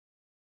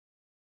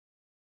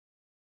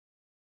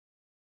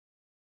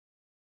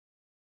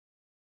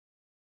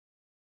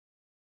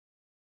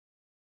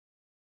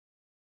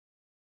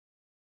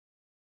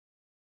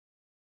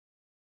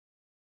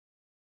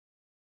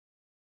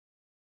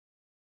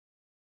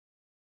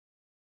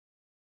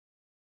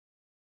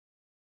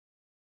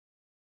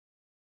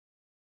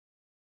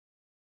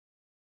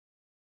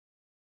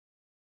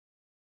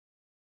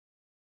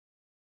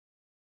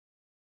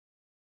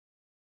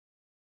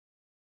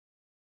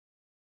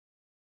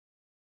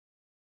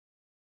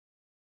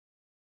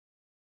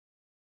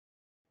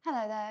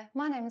Hello there,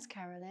 my name is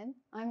Carolyn.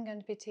 I'm going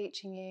to be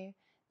teaching you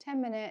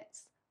 10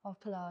 minutes of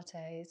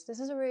Pilates. This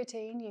is a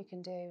routine you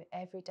can do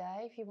every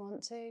day if you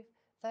want to,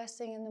 first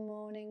thing in the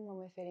morning when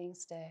we're feeling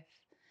stiff.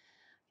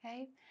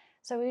 Okay,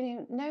 so we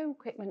need no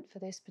equipment for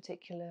this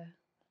particular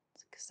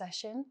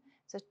session,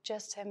 so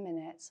just 10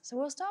 minutes. So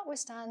we'll start with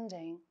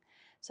standing.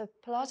 So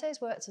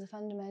Pilates works with the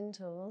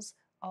fundamentals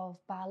of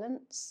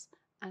balance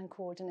and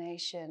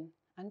coordination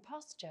and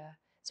posture.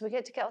 So we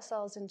get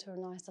ourselves into a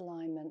nice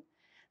alignment.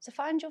 So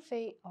find your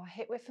feet are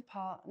hip width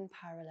apart and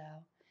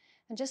parallel,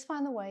 and just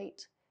find the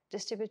weight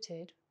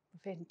distributed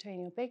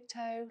between your big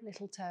toe,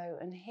 little toe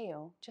and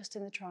heel, just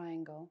in the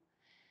triangle.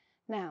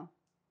 Now,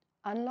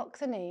 unlock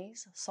the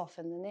knees,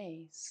 soften the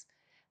knees.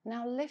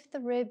 Now lift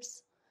the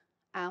ribs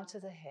out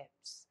of the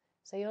hips,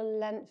 so you're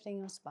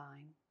lengthening your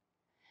spine.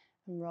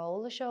 And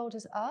roll the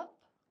shoulders up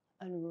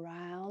and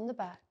round the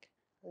back,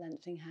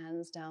 lengthening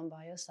hands down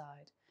by your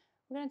side.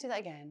 We're going to do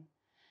that again.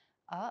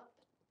 Up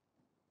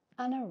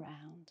and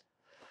around.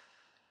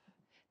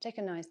 Take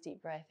a nice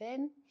deep breath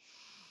in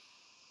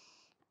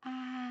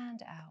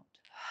and out.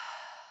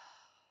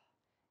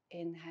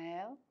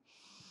 Inhale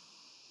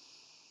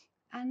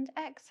and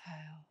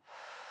exhale.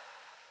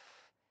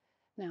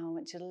 Now I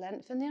want you to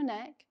lengthen your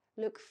neck,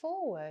 look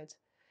forward.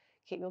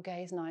 Keep your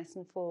gaze nice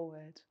and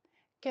forward.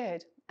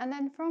 Good. And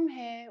then from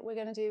here, we're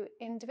going to do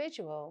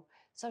individual.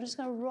 So I'm just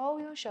going to roll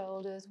your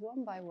shoulders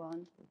one by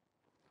one,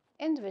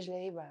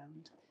 individually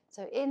round.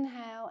 So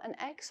inhale and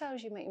exhale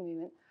as you make your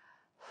movement.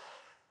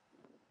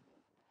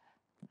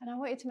 And I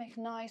want you to make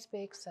nice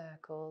big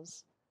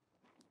circles.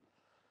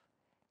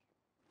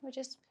 We're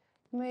just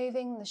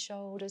moving the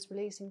shoulders,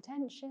 releasing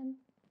tension,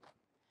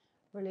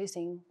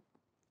 releasing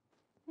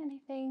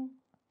anything,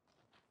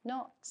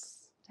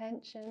 knots,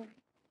 tension.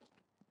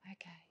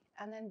 Okay,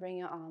 and then bring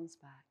your arms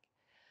back.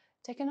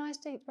 Take a nice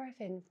deep breath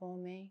in for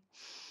me.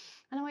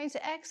 And I want you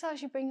to exhale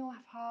as you bring your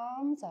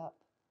arms up,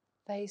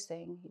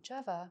 facing each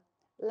other,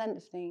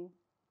 lengthening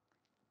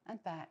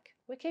and back.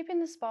 We're keeping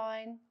the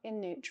spine in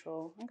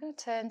neutral. I'm going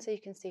to turn so you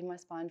can see my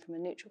spine from a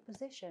neutral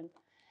position.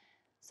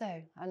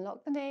 So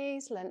unlock the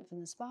knees, lengthen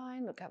the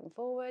spine, look up and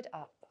forward,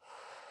 up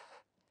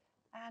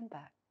and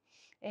back.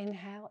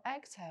 Inhale,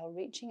 exhale,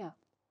 reaching up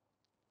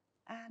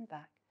and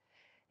back.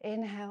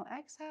 Inhale,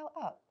 exhale,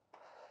 up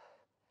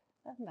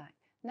and back.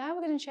 Now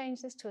we're going to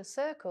change this to a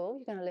circle.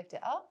 You're going to lift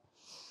it up,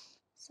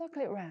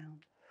 circle it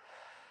round.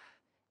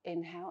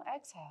 Inhale,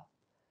 exhale,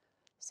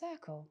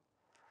 circle.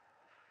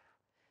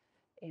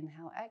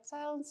 Inhale,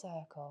 exhale and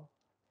circle.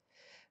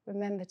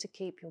 Remember to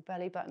keep your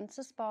belly button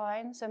to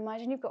spine. So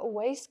imagine you've got a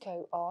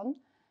waistcoat on.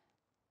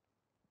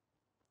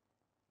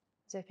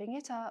 Zipping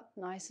it up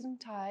nice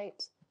and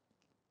tight.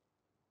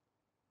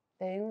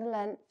 Feeling the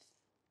length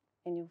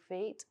in your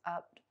feet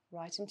up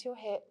right into your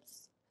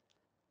hips.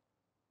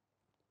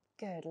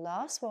 Good,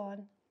 last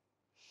one.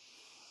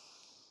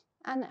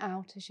 And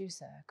out as you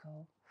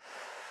circle.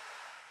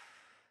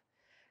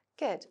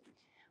 Good.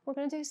 We're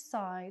going to do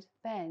side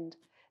bend.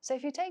 So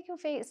if you take your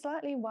feet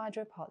slightly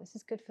wider apart, this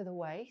is good for the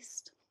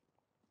waist.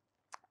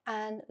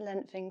 And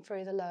lengthening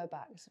through the lower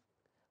back,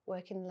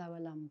 working lower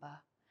lumbar.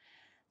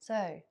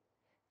 So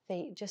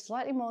feet just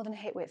slightly more than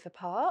hip width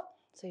apart.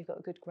 So you've got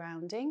a good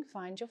grounding.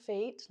 Find your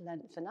feet,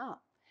 lengthen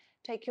up.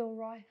 Take your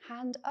right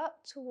hand up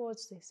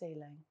towards the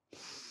ceiling.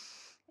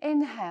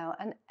 Inhale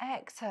and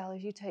exhale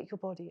as you take your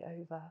body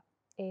over.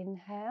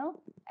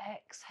 Inhale,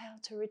 exhale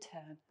to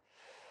return.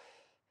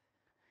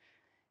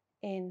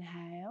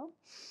 Inhale,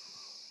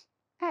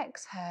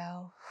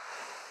 exhale,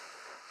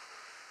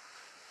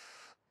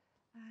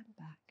 and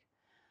back.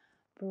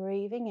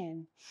 Breathing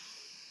in,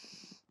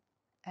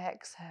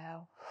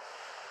 exhale.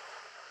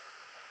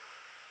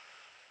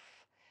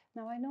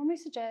 Now I normally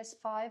suggest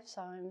 5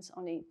 times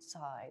on each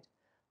side.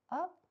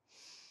 Up,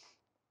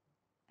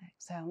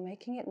 exhale,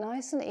 making it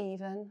nice and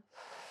even,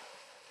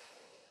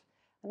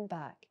 and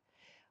back.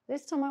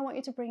 This time I want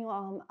you to bring your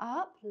arm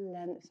up,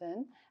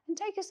 lengthen, and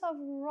take yourself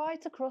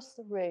right across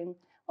the room,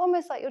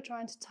 almost like you're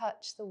trying to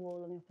touch the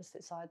wall on the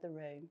opposite side of the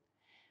room.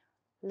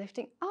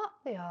 Lifting up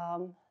the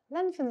arm,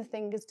 lengthen the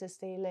fingers to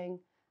ceiling,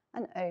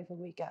 and over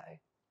we go.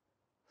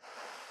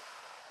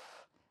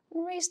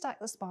 And restack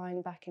the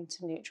spine back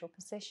into neutral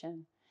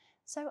position.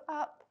 So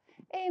up,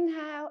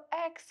 inhale,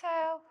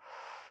 exhale,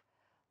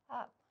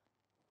 up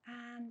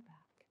and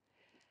back.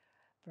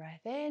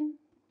 Breath in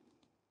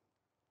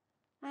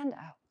and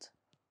out.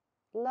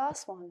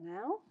 Last one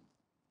now.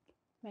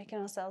 Making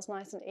ourselves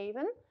nice and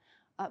even.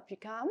 Up you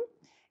come.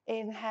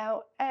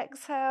 Inhale,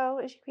 exhale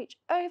as you reach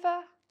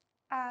over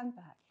and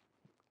back.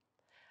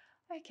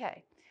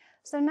 Okay,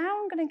 so now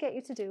I'm going to get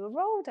you to do a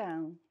roll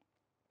down.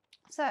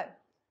 So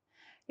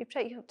you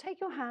take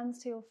your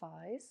hands to your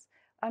thighs,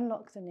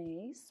 unlock the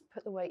knees,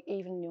 put the weight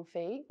even in your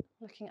feet,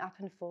 looking up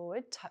and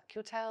forward, tuck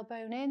your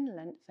tailbone in,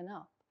 lengthen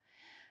up.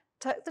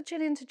 Tuck the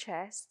chin into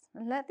chest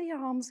and let the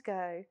arms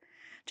go.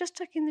 Just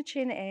tucking the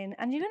chin in,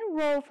 and you're going to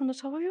roll from the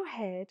top of your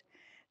head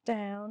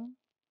down,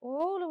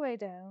 all the way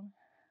down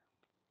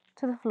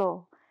to the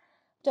floor.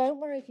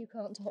 Don't worry if you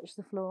can't touch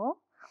the floor.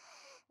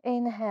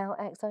 Inhale,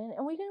 exhale,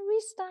 and we're going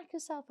to restack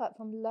yourself up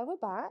from lower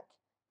back,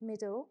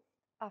 middle,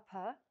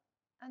 upper,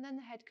 and then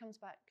the head comes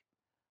back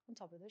on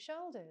top of the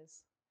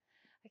shoulders.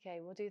 Okay,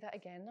 we'll do that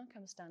again. I'll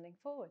come standing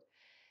forward.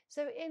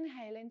 So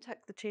inhale in,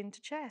 tuck the chin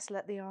to chest,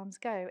 let the arms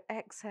go.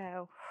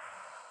 Exhale.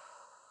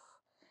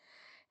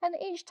 and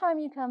each time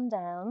you come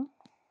down,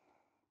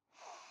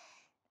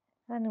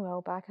 and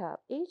roll back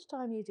up. Each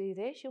time you do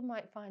this, you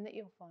might find that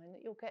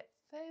you'll get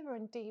further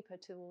and deeper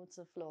towards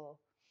the floor.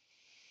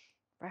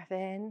 Breath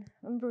in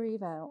and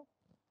breathe out.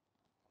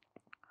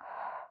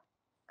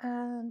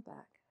 And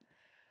back.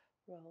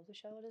 Roll the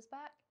shoulders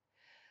back.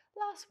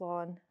 Last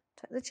one.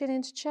 Tuck the chin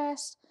into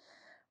chest,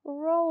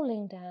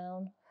 rolling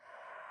down.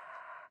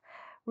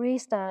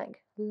 Restack,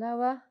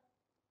 lower,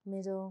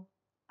 middle,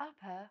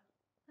 upper,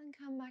 and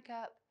come back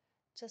up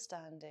to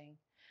standing.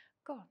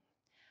 Go on.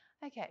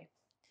 Okay.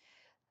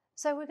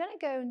 So we're going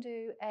to go and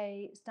do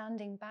a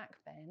standing back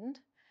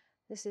bend.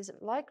 This is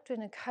like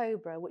doing a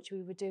cobra, which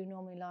we would do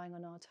normally lying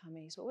on our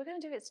tummies, but we're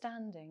going to do it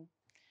standing.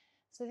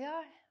 So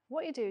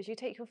what you do is you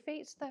take your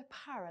feet to the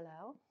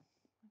parallel,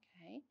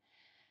 okay?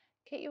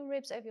 Keep your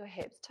ribs over your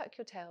hips, tuck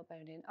your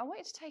tailbone in. I want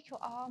you to take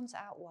your arms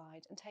out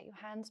wide and take your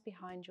hands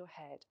behind your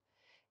head.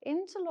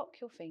 Interlock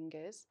your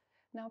fingers.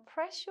 Now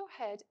press your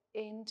head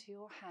into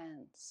your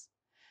hands.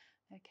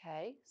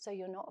 Okay, so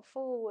you're not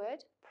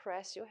forward,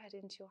 press your head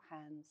into your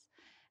hands.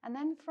 And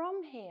then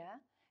from here,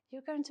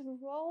 you're going to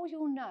roll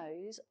your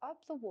nose up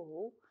the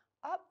wall,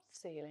 up the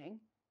ceiling,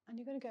 and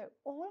you're going to go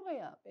all the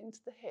way up into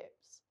the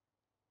hips.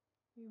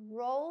 You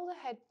roll the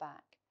head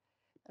back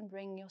and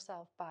bring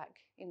yourself back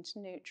into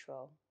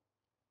neutral.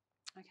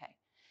 Okay,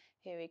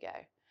 here we go.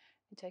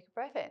 You take a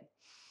breath in,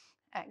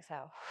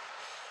 exhale,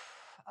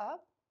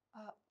 up,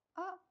 up,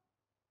 up,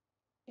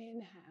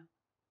 inhale,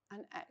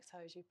 and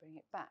exhale as you bring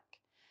it back.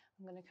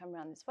 I'm going to come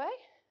around this way.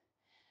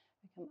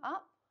 We come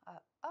up,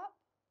 up, up,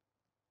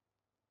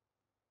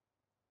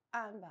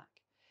 and back.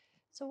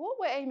 So what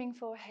we're aiming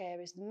for here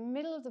is the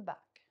middle of the back.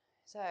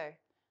 So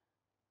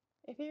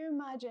if you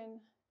imagine,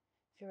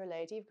 if you're a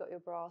lady, you've got your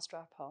bra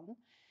strap on,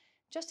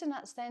 just in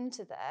that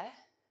center there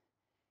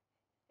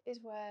is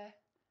where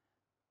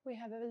we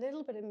have a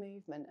little bit of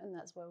movement, and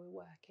that's where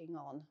we're working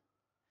on.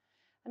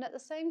 And at the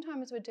same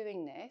time as we're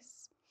doing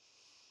this,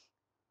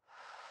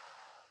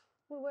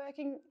 we're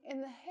working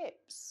in the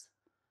hips.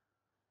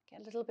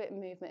 Get a little bit of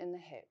movement in the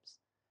hips.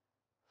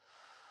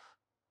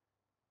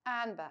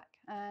 And back,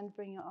 and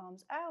bring your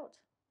arms out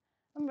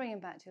and bring them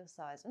back to your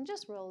sides, and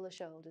just roll the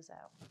shoulders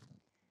out.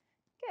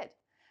 Good.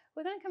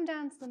 We're going to come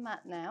down to the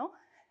mat now.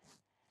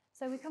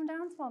 So we come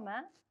down to our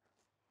mat,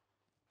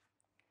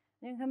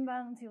 and you come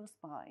down to your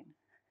spine.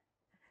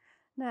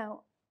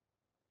 Now,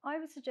 I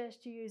would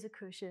suggest you use a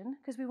cushion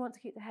because we want to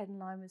keep the head in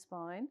line with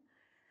spine.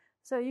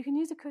 So you can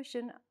use a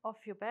cushion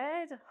off your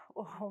bed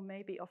or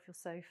maybe off your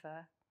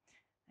sofa.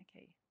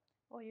 Okay,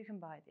 or you can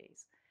buy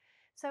these.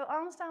 So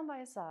arms down by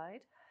your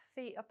side,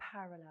 feet are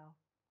parallel.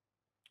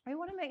 We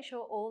want to make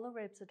sure all the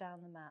ribs are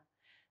down the mat.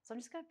 So I'm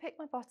just going to pick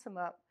my bottom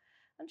up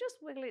and just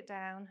wiggle it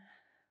down,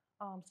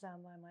 arms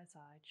down by my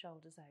side,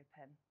 shoulders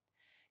open.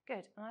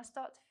 Good, and I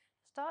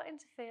starting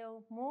to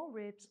feel more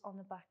ribs on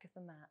the back of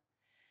the mat.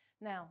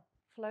 Now,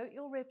 float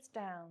your ribs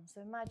down.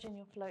 So imagine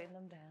you're floating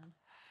them down.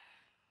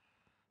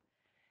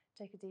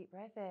 Take a deep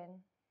breath in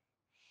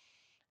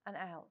and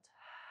out.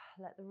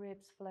 Let the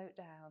ribs float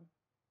down.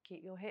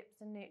 Keep your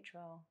hips in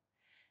neutral.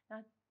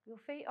 Now, your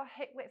feet are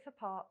hip width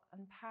apart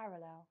and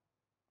parallel.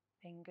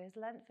 Fingers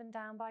lengthened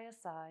down by your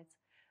sides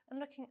and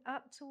looking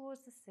up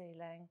towards the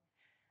ceiling,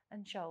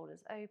 and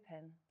shoulders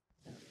open.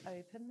 So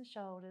open the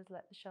shoulders,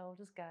 let the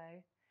shoulders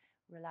go,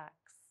 relax.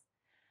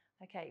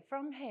 Okay,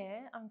 from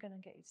here, I'm going to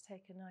get you to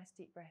take a nice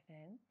deep breath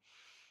in,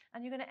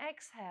 and you're going to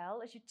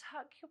exhale as you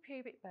tuck your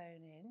pubic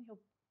bone in, your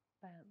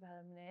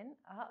bone in,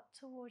 up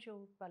towards your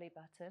belly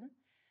button.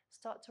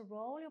 Start to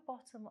roll your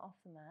bottom off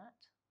the mat.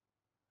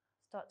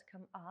 Start to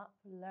come up,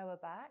 lower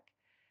back,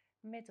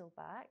 middle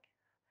back,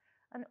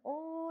 and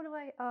all the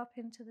way up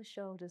into the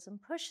shoulders,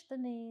 and push the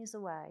knees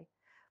away.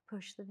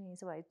 Push the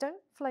knees away.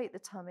 Don't inflate the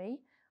tummy,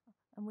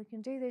 and we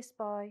can do this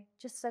by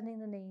just sending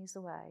the knees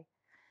away.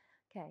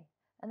 Okay,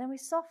 and then we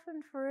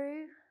soften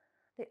through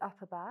the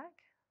upper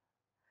back,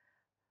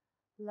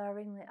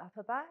 lowering the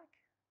upper back,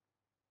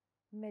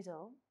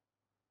 middle,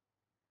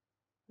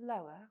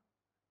 lower,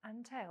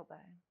 and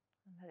tailbone,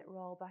 and let it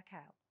roll back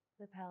out.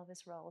 The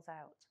pelvis rolls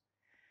out.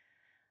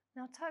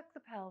 Now tuck the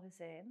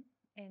pelvis in,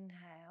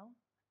 inhale,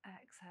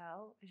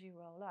 exhale as you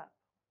roll up.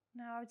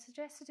 Now I would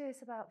suggest to do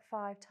this about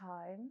 5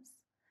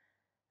 times.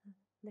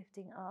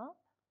 Lifting up,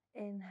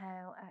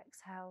 inhale,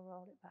 exhale,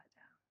 roll it back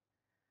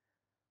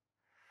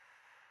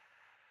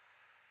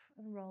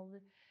down. And roll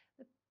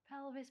the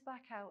pelvis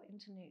back out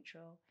into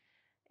neutral.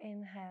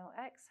 Inhale,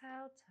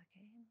 exhale, tuck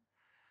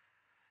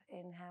in.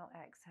 Inhale,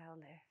 exhale,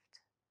 lift.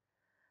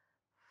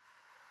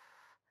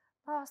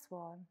 Last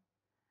one.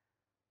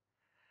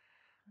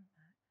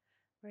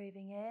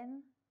 Breathing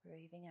in,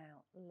 breathing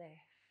out.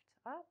 Lift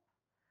up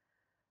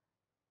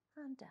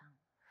and down.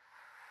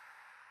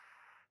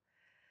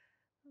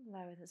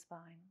 Lower the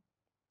spine.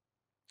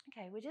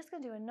 Okay, we're just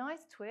going to do a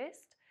nice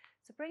twist.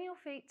 So bring your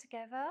feet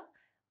together,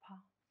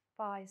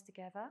 thighs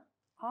together,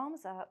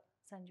 arms up,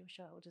 send your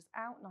shoulders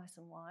out nice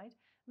and wide.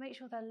 Make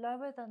sure they're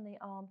lower than the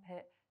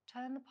armpit.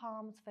 Turn the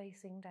palms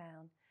facing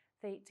down,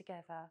 feet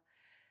together.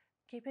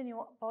 Keeping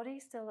your body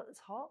still at the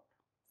top,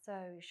 so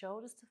your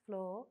shoulders to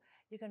floor.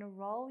 You're going to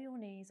roll your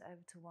knees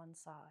over to one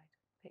side.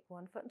 Pick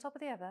one foot on top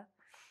of the other.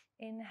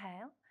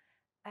 Inhale,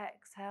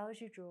 exhale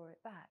as you draw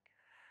it back.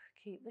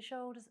 Keep the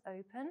shoulders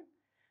open,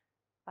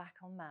 back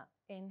on mat.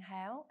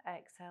 Inhale,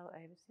 exhale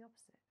over to the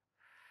opposite.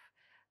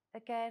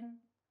 Again,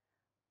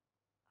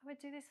 I would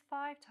do this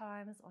 5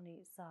 times on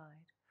each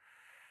side.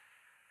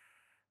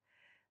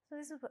 So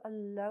this is a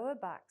lower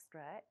back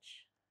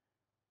stretch.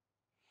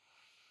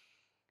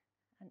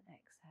 And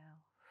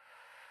exhale.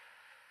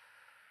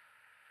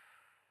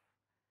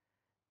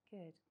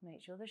 Good.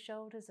 Make sure the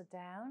shoulders are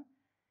down.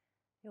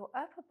 Your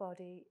upper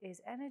body is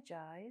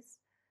energized,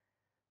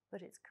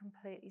 but it's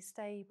completely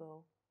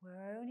stable.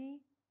 We're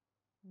only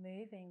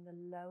moving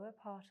the lower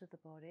part of the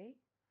body.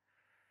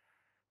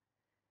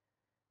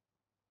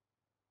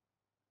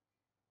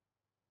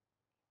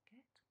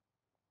 Good.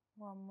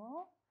 One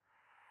more.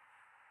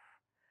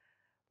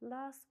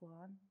 Last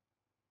one.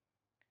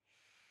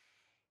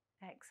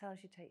 Exhale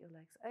as you take your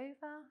legs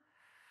over.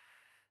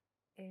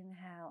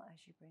 Inhale as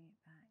you bring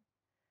it back.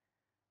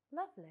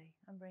 Lovely.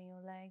 And bring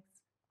your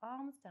legs,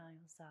 arms down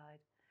your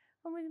side.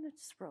 And we're going to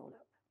sprawl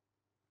up.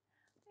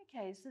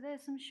 Okay, so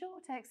there's some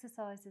short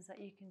exercises that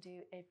you can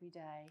do every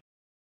day.